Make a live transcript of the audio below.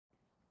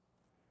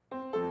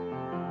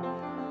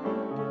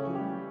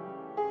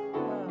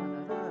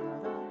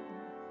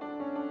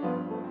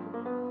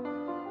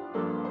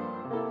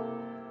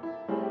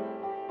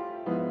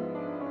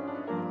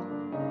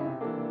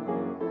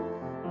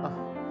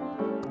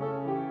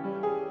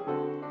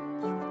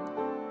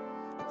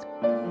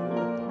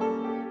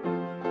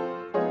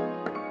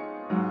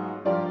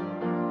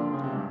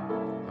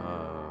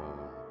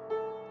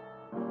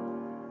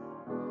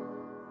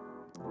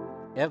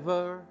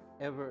Ever,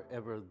 ever,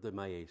 ever the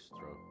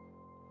maestro.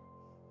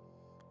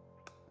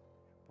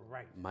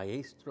 Right.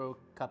 Maestro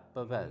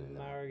Capavella.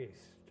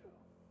 Maestro.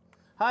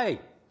 Hi,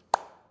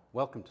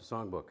 welcome to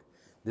Songbook.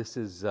 This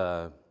is,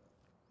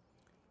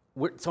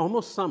 it's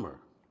almost summer.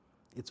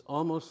 It's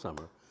almost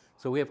summer.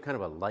 So we have kind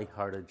of a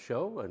lighthearted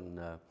show and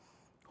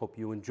hope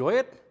you enjoy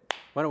it.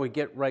 Why don't we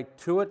get right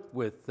to it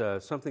with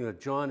something that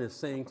John is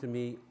saying to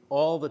me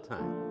all the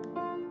time.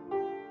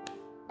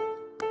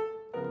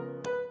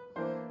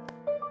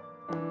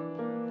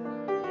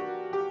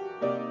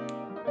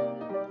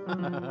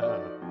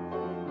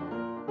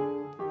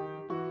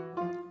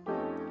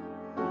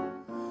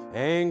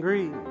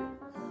 Angry,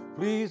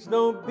 please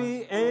don't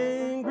be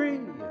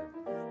angry,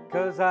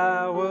 'cause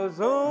I was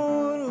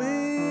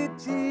only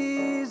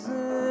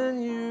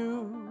teasing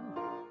you.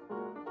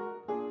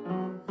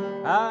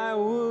 I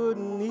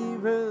wouldn't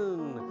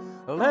even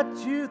let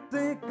you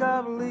think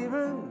of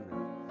leaving.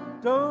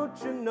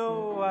 Don't you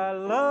know I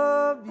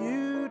love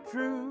you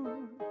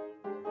true?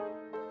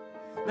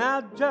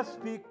 Now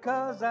just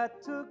because I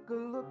took a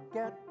look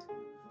at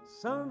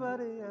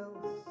somebody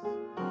else,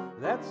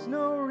 that's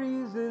no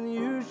reason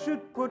you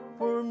should put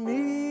for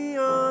me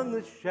on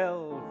the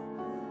shelf.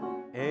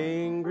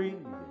 Angry,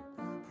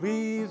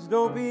 please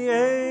don't be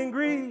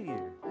angry,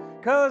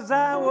 'cause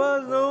I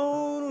was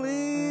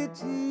only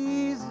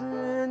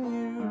teasing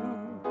you.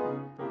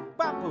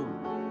 Bapu.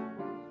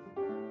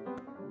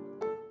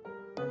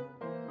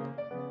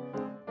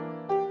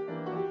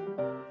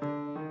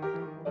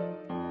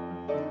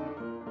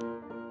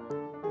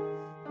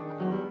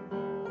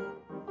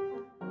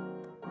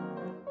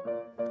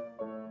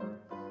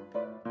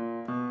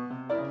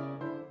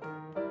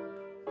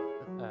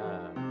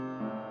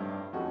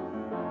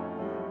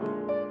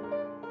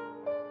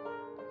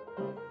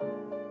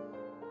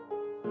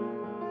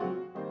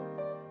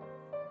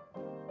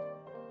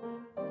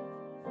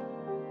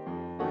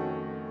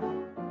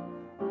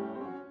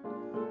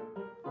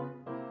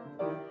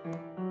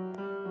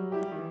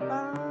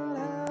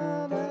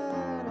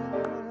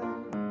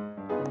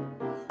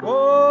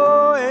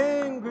 Oh,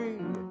 angry,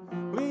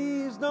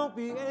 please don't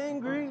be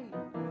angry,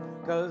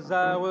 'cause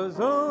I was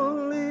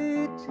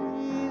only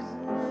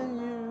teasing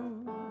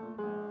you.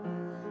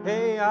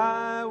 Hey,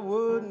 I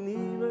wouldn't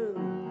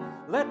even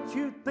let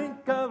you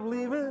think of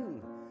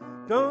leaving.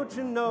 Don't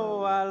you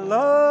know I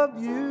love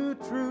you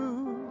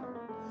true?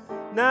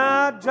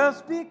 Now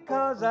just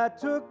because I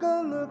took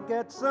a look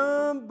at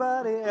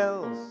somebody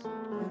else,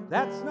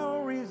 that's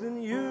no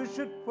reason you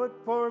should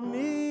put for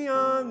me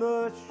on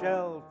the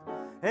shelf.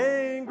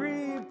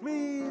 Angry,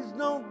 please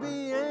don't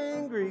be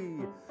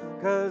angry,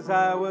 'cause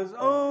I was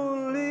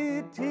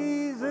only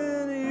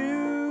teasing you.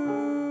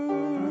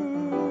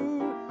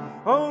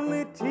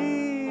 Only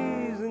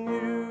teasing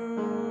you.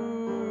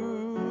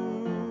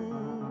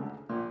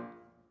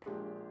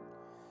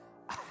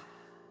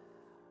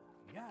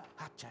 Yeah.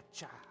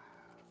 Ha-cha-cha.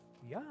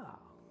 Yeah.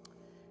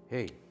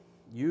 Hey,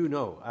 you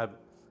know,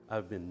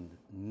 I've been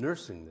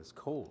nursing this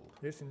cold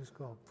This is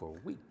called. for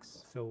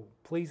weeks. So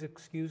please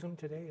excuse him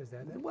today. Is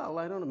that it? Well,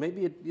 I don't know.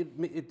 Maybe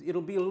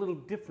it'll be a little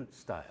different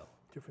style.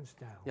 Different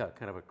style. Yeah,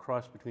 kind of a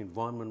cross between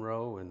Vaughn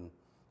Monroe and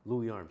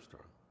Louis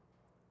Armstrong.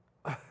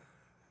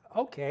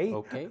 Okay.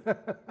 Okay?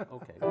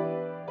 Okay.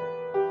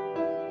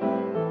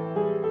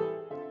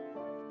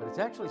 But it's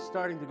actually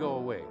starting to go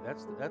away.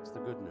 That's the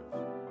good news.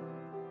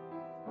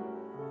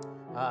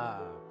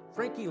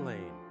 Frankie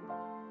Lane.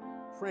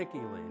 Frankie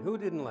Lane. Who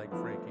didn't like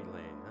Frankie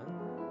Lane, huh?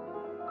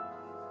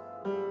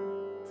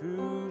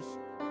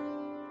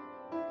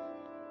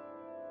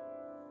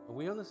 Are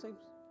we on the same?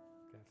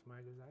 That's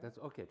my desire. That's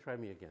okay. Try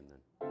me again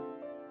then.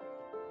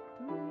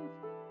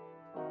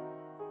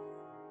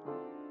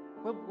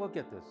 We'll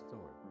get this.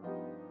 Don't worry.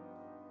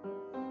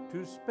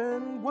 To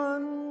spend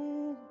one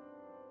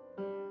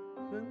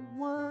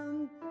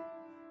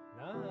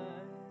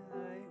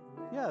Night.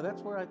 Yeah,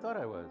 that's where I thought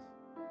I was.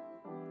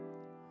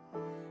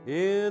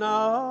 In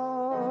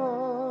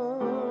our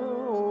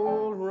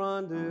old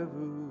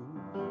rendezvous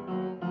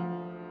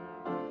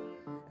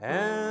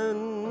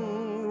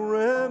and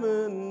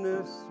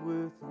reminisce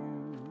with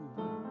you.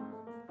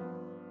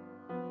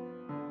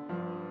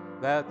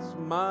 That's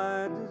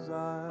my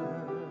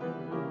desire,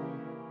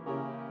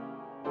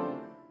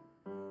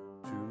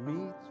 to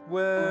meet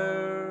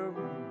where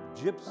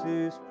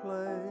gypsies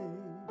play,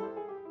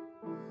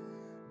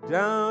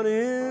 down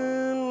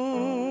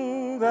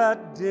in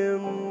that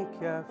dim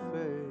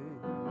cafe,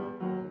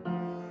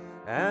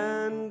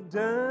 and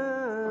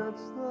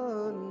dance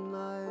the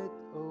night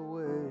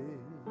away.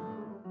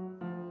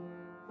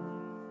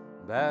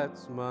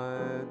 That's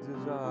my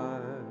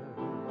desire.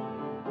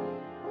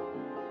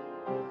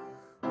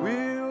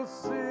 We'll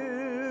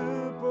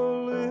sip a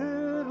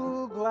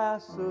little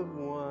glass of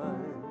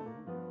wine.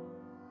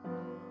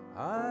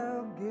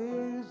 I'll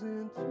gaze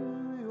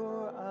into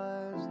your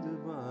eyes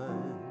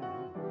divine.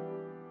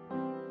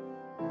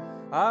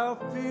 I'll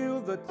feel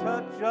the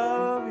touch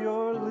of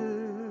your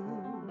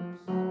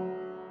lips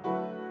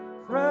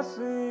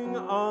pressing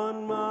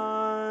on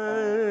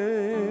mine,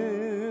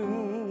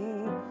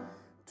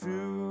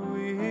 to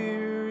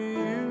hear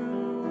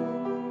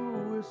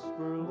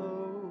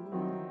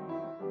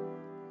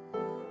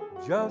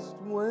just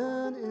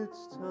when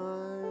it's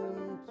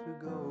time to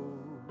go.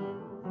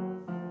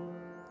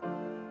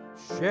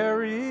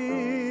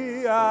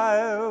 Sherry,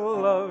 I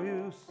love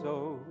you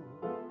so.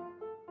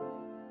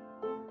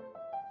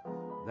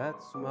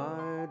 That's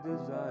my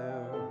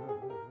desire.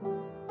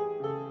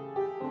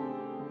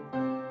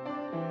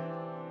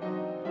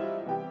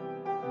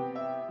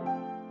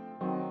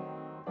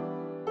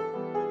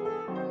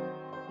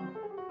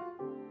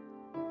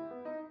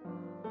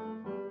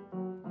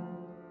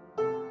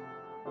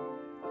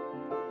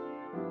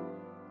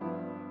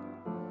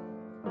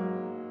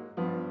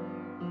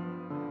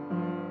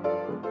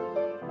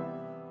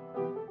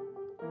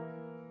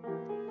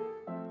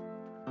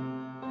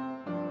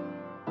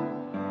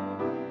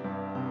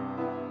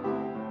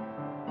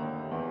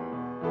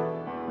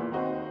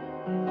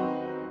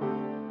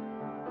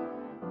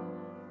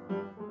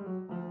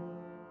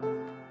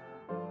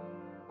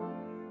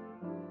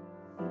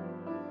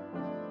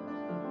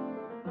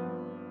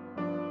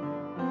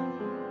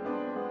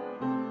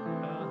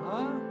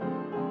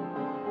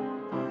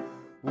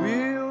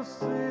 We'll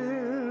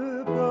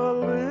sip a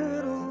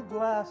little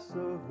glass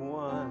of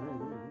wine.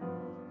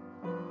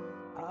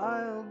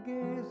 I'll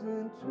gaze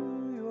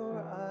into your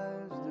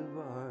eyes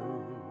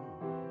divine.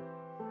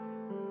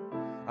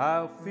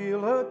 I'll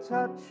feel a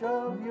touch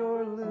of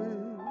your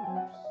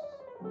lips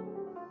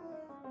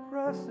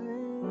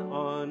pressing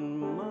on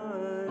mine.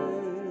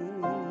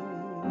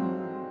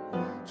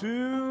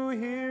 To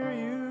hear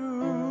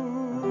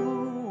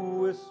you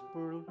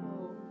whisper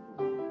low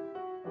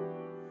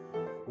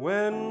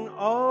when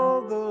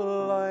all the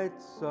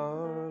lights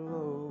are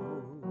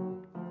low.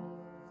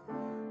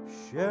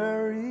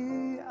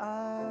 Sherry,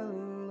 I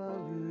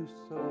love you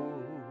so.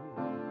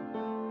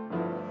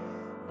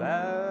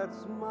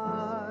 That's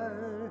my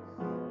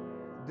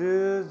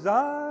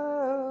desire.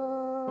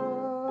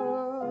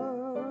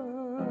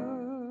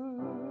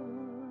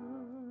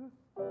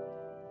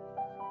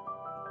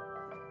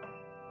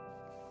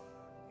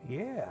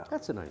 Yeah.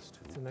 That's a nice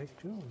tune. It's a nice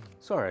tune.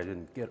 Sorry I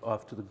didn't get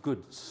off to the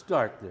good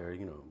start there,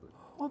 you know. But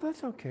Well,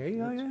 that's okay.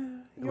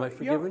 am I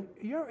forgiven?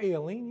 You're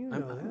ailing, you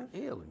know I'm that.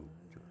 ailing.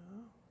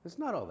 It's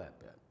not all that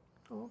bad.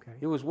 Oh, okay.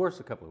 It was worse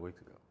a couple of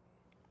weeks ago.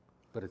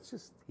 But it's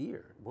just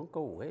here. It won't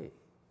go away.